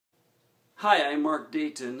Hi, I'm Mark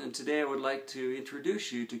Dayton, and today I would like to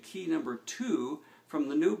introduce you to key number 2 from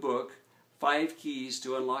the new book, 5 Keys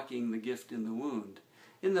to Unlocking the Gift in the Wound.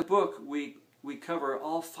 In the book, we cover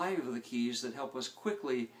all 5 of the keys that help us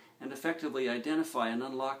quickly and effectively identify and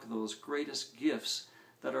unlock those greatest gifts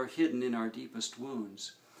that are hidden in our deepest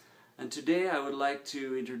wounds. And today I would like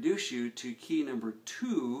to introduce you to key number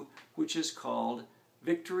 2, which is called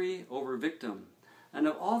Victory over Victim. And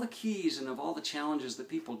of all the keys and of all the challenges that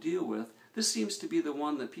people deal with, this seems to be the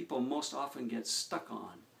one that people most often get stuck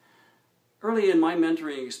on. Early in my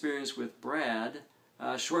mentoring experience with Brad,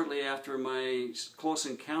 shortly after my close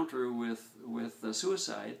encounter with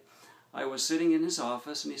suicide, I was sitting in his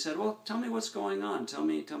office and he said, "Well, tell me what's going on. Tell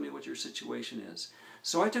me what your situation is."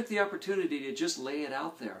 So I took the opportunity to just lay it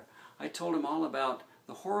out there. I told him all about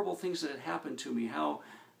the horrible things that had happened to me, how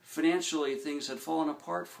financially things had fallen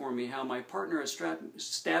apart for me, how my partner had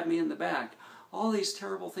stabbed me in the back, all these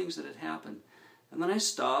terrible things that had happened. And then I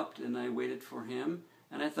stopped and I waited for him,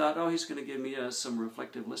 and I thought, oh, he's going to give me some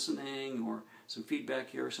reflective listening or some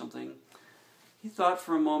feedback here or something. He thought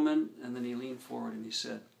for a moment, and then he leaned forward and he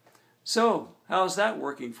said, "So, how's that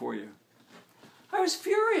working for you?" I was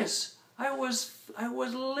furious. I was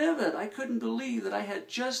livid. I couldn't believe that I had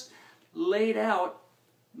just laid out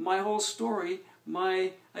my whole story.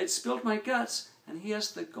 I'd spilled my guts, and he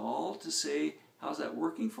has the gall to say, "How's that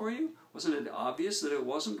working for you?" Wasn't it obvious that it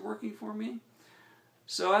wasn't working for me?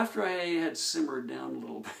 So after I had simmered down a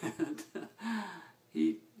little bit,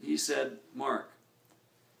 he said, "Mark,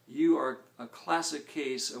 you are a classic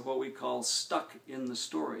case of what we call stuck in the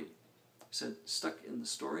story." I said, "Stuck in the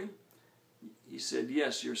story?" He said,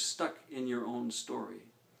 "Yes, you're stuck in your own story."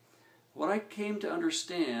 What I came to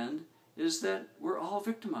understand is that we're all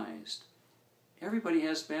victimized. Everybody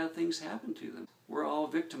has bad things happen to them. We're all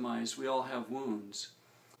victimized. We all have wounds.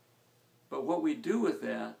 But what we do with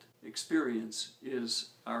that experience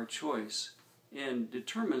is our choice and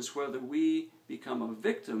determines whether we become a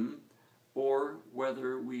victim or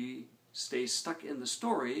whether we stay stuck in the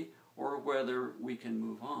story or whether we can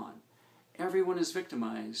move on. Everyone is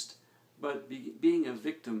victimized, but being a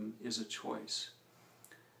victim is a choice.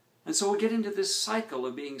 And so we get into this cycle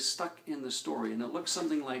of being stuck in the story, and it looks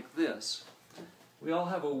something like this. We all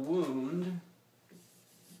have a wound,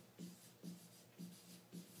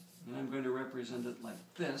 and I'm going to represent it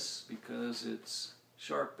like this because it's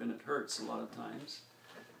sharp and it hurts a lot of times.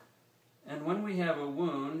 And when we have a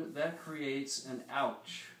wound, that creates an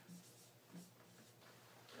ouch.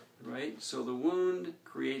 Right? So the wound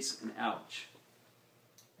creates an ouch.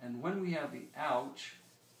 And when we have the ouch,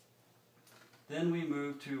 then we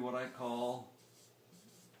move to what I call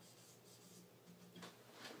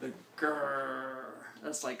the grrr.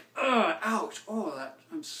 That's like, ouch, oh,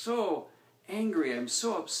 I'm so angry, I'm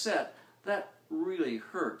so upset, that really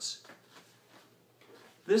hurts.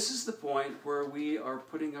 This is the point where we are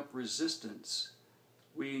putting up resistance.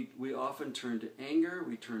 We often turn to anger,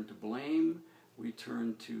 we turn to blame, we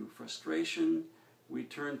turn to frustration, we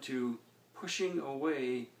turn to pushing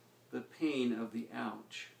away the pain of the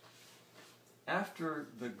ouch. After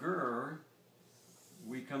the grrr,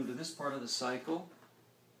 we come to this part of the cycle,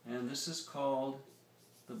 and this is called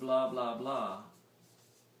the blah, blah, blah.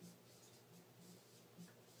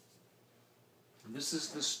 This is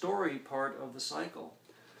the story part of the cycle.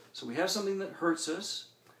 So we have something that hurts us,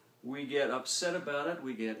 we get upset about it,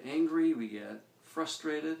 we get angry, we get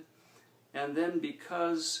frustrated, and then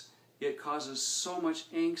because it causes so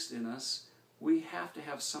much angst in us, we have to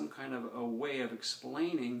have some kind of a way of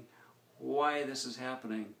explaining why this is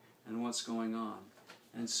happening and what's going on.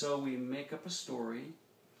 And so we make up a story,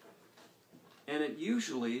 and it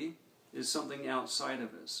usually is something outside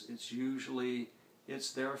of us.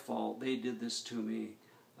 It's their fault. They did this to me.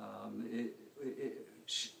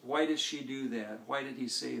 Why did she do that? Why did he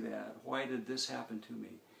say that? Why did this happen to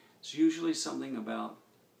me? It's usually something about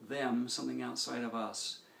them, something outside of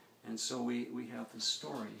us. And so we have this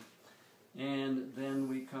story. And then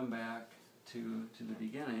we come back to the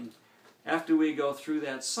beginning. After we go through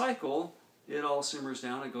that cycle, it all simmers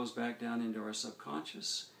down. It goes back down into our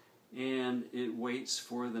subconscious. And it waits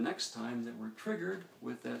for the next time that we're triggered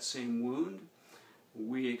with that same wound.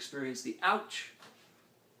 We experience the ouch.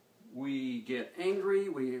 We get angry.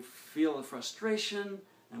 We feel the frustration.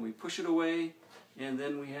 And we push it away. And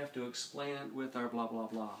then we have to explain it with our blah, blah,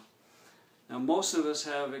 blah. Now, most of us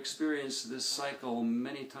have experienced this cycle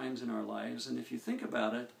many times in our lives. And if you think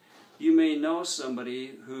about it, you may know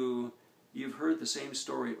somebody who you've heard the same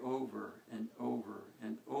story over and over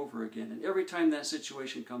and over again. And every time that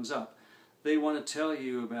situation comes up, they want to tell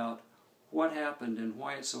you about what happened and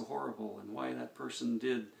why it's so horrible and why that person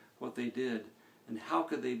did what they did. and how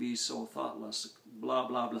could they be so thoughtless, blah,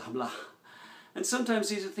 blah, blah, blah. And sometimes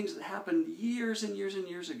these are things that happened years and years and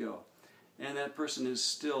years ago, and that person is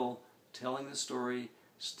still telling the story,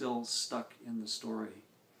 still stuck in the story.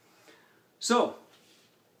 So,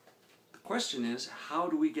 the question is, how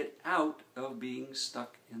do we get out of being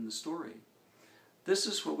stuck in the story? This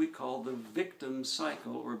is what we call the victim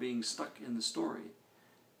cycle, or being stuck in the story.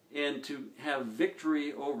 And to have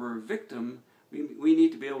victory over victim, we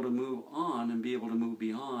need to be able to move on and be able to move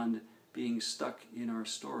beyond being stuck in our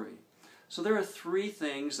story. So there are 3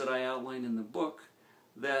 things that I outline in the book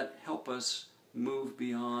that help us move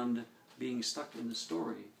beyond being stuck in the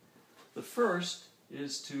story. The first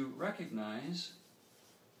is to recognize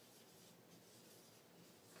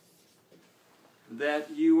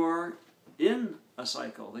that you are in a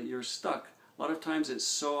cycle, that you're stuck. A lot of times it's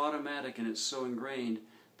so automatic and it's so ingrained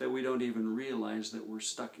that we don't even realize that we're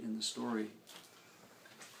stuck in the story.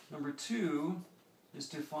 Number 2 is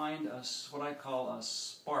to find what I call a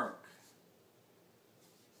spark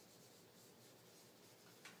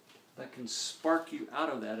that can spark you out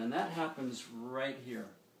of that, and that happens right here.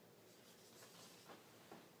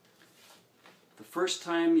 The first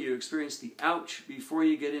time you experience the ouch before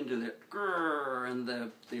you get into the grrr and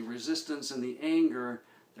the resistance and the anger,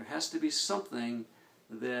 there has to be something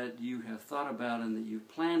that you have thought about and that you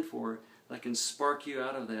planned for that can spark you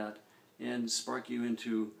out of that and spark you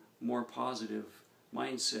into more positive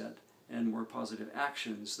mindset and more positive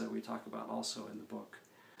actions that we talk about also in the book.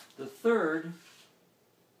 The third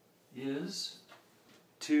is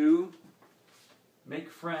to make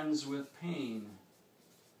friends with pain.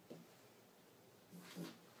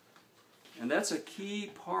 And that's a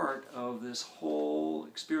key part of this whole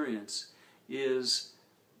experience, is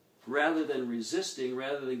rather than resisting,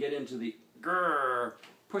 rather than get into the grrr,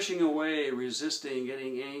 pushing away, resisting,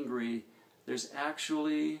 getting angry, there's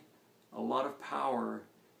actually a lot of power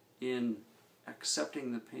in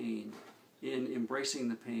accepting the pain, in embracing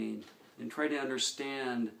the pain, in trying to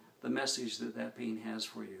understand the message that that pain has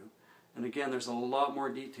for you. And again, there's a lot more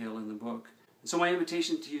detail in the book. And so my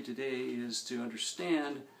invitation to you today is to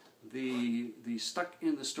understand the stuck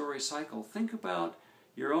in the story cycle. Think about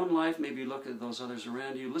your own life, maybe look at those others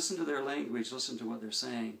around you, listen to their language, listen to what they're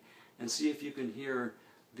saying, and see if you can hear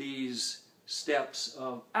these steps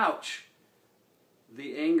of ouch,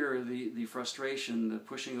 the anger, the frustration, the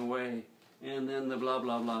pushing away, and then the blah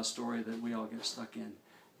blah blah story that we all get stuck in.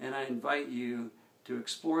 And I invite you to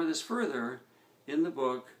explore this further in the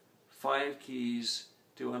book, 5 Keys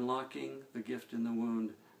to Unlocking the Gift in the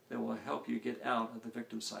Wound, that will help you get out of the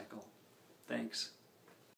victim cycle. Thanks.